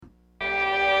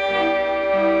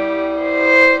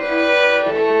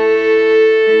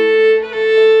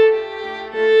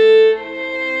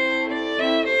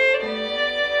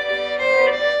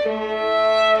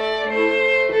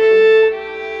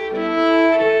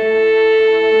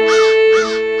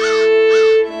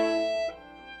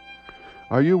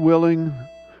Are you willing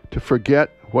to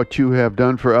forget what you have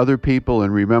done for other people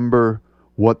and remember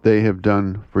what they have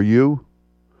done for you?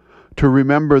 To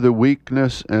remember the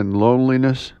weakness and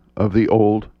loneliness of the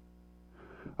old?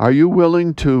 Are you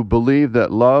willing to believe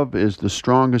that love is the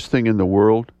strongest thing in the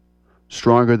world?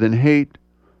 Stronger than hate,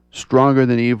 stronger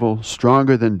than evil,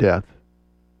 stronger than death?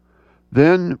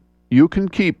 Then you can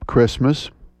keep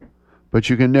Christmas, but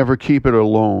you can never keep it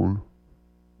alone.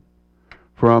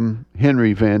 From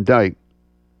Henry Van Dyke.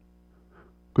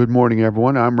 Good morning,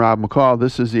 everyone. I'm Rob McCall.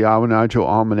 This is the Awanadjo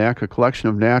Almanac, a collection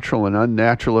of natural and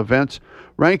unnatural events,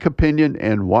 rank opinion,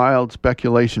 and wild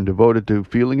speculation devoted to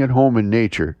feeling at home in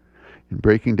nature and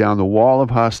breaking down the wall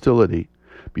of hostility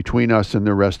between us and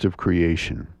the rest of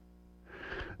creation.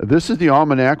 This is the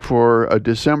Almanac for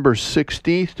December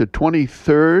 16th to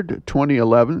 23rd,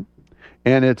 2011,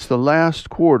 and it's the last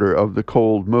quarter of the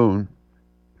cold moon.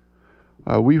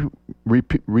 We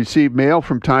receive mail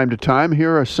from time to time.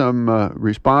 Here are some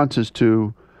responses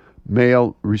to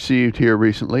mail received here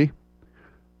recently.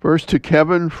 First, to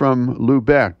Kevin from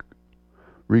Lubeck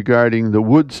regarding the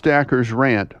Woodstackers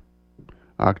rant,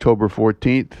 October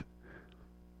 14th,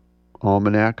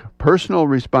 Almanac. Personal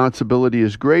responsibility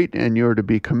is great and you're to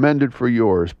be commended for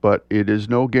yours, but it is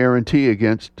no guarantee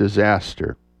against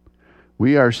disaster.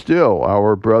 We are still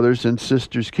our brothers and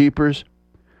sisters' keepers.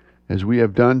 As we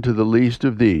have done to the least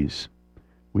of these,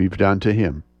 we've done to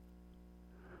him.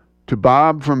 To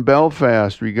Bob from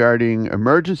Belfast regarding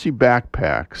emergency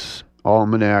backpacks,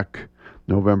 Almanac,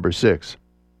 November 6th.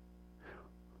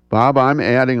 Bob, I'm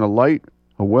adding a light,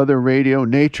 a weather radio,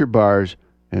 nature bars,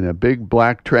 and a big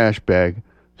black trash bag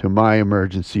to my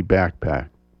emergency backpack.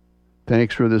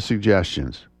 Thanks for the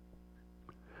suggestions.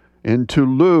 And to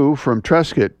Lou from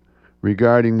Trescott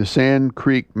regarding the Sand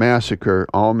Creek Massacre,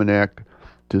 Almanac,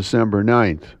 December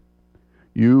 9th.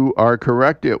 You are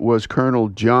correct. It was Colonel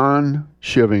John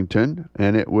Shivington,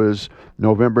 and it was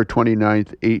November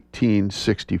 29th,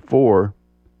 1864.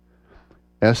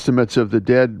 Estimates of the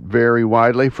dead vary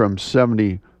widely from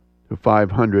 70 to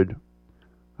 500.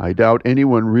 I doubt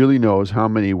anyone really knows how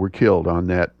many were killed on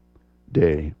that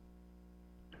day.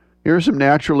 Here are some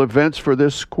natural events for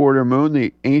this quarter moon.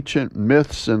 The ancient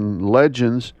myths and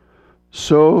legends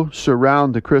so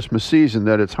surround the Christmas season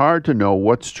that it's hard to know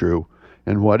what's true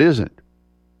and what isn't.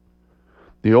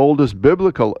 The oldest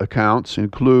biblical accounts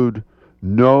include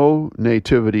no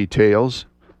nativity tales,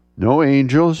 no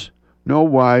angels, no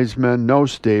wise men, no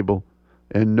stable,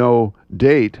 and no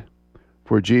date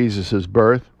for Jesus'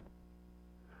 birth.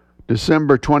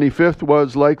 December 25th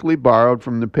was likely borrowed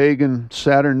from the pagan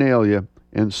Saturnalia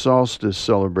and solstice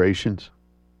celebrations.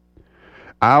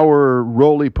 Our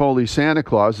roly-poly Santa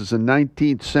Claus is a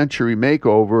 19th century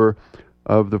makeover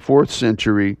of the 4th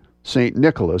century St.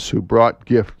 Nicholas, who brought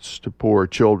gifts to poor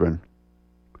children.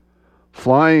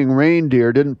 Flying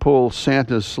reindeer didn't pull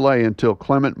Santa's sleigh until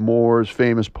Clement Moore's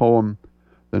famous poem,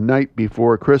 The Night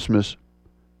Before Christmas,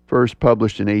 first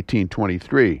published in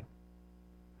 1823.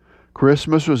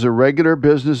 Christmas was a regular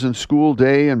business and school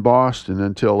day in Boston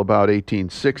until about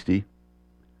 1860.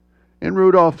 And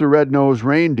Rudolph the Red-Nosed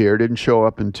Reindeer didn't show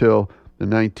up until the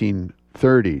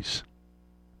 1930s.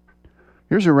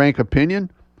 Here's a rank opinion.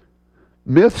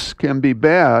 Myths can be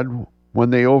bad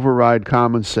when they override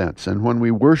common sense and when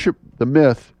we worship the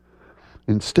myth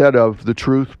instead of the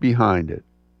truth behind it.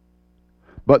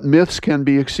 But myths can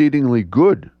be exceedingly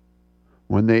good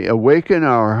when they awaken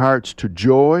our hearts to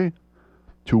joy,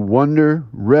 to wonder,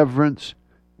 reverence,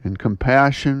 and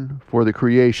compassion for the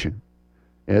creation,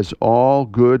 as all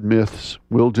good myths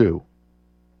will do.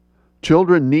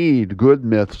 Children need good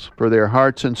myths for their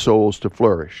hearts and souls to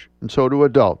flourish, and so do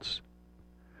adults.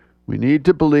 We need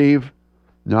to believe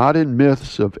not in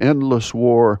myths of endless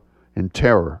war and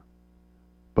terror,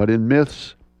 but in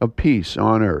myths of peace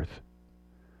on earth.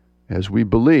 As we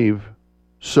believe,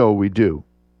 so we do.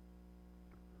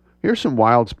 Here's some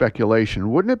wild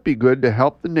speculation. Wouldn't it be good to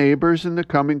help the neighbors in the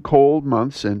coming cold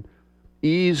months and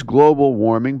ease global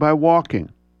warming by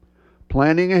walking,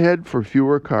 planning ahead for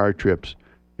fewer car trips,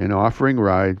 and offering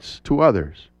rides to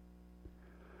others?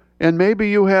 And maybe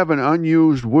you have an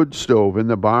unused wood stove in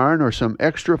the barn or some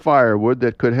extra firewood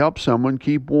that could help someone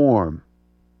keep warm.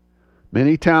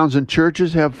 Many towns and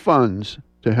churches have funds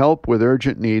to help with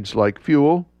urgent needs like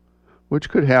fuel, which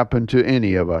could happen to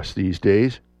any of us these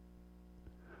days.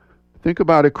 Think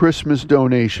about a Christmas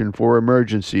donation for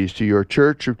emergencies to your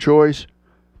church of choice,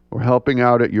 or helping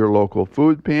out at your local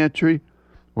food pantry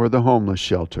or the homeless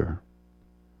shelter.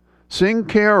 Sing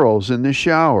carols in the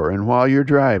shower and while you're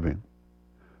driving.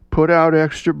 Put out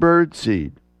extra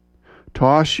birdseed.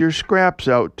 Toss your scraps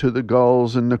out to the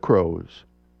gulls and the crows.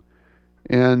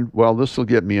 And, well, this will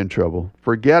get me in trouble.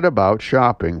 Forget about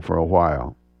shopping for a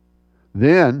while.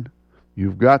 Then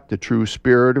you've got the true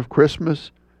spirit of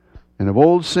Christmas and of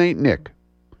old St. Nick,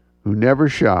 who never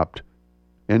shopped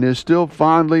and is still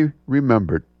fondly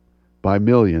remembered by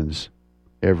millions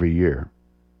every year.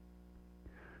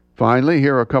 Finally,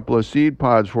 here are a couple of seed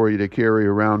pods for you to carry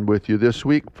around with you this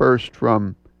week. First,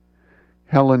 from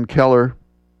Helen Keller.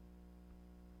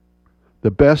 The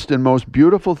best and most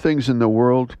beautiful things in the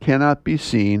world cannot be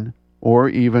seen or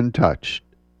even touched.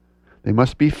 They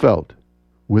must be felt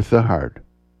with the heart.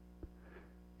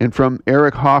 And from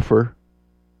Eric Hoffer,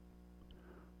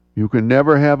 you can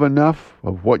never have enough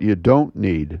of what you don't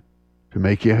need to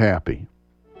make you happy.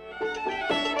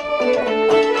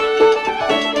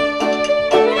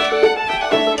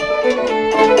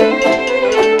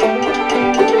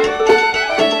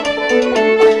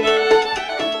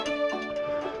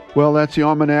 Well, that's the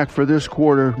almanac for this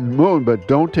quarter. But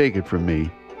don't take it from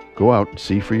me. Go out and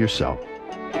see for yourself.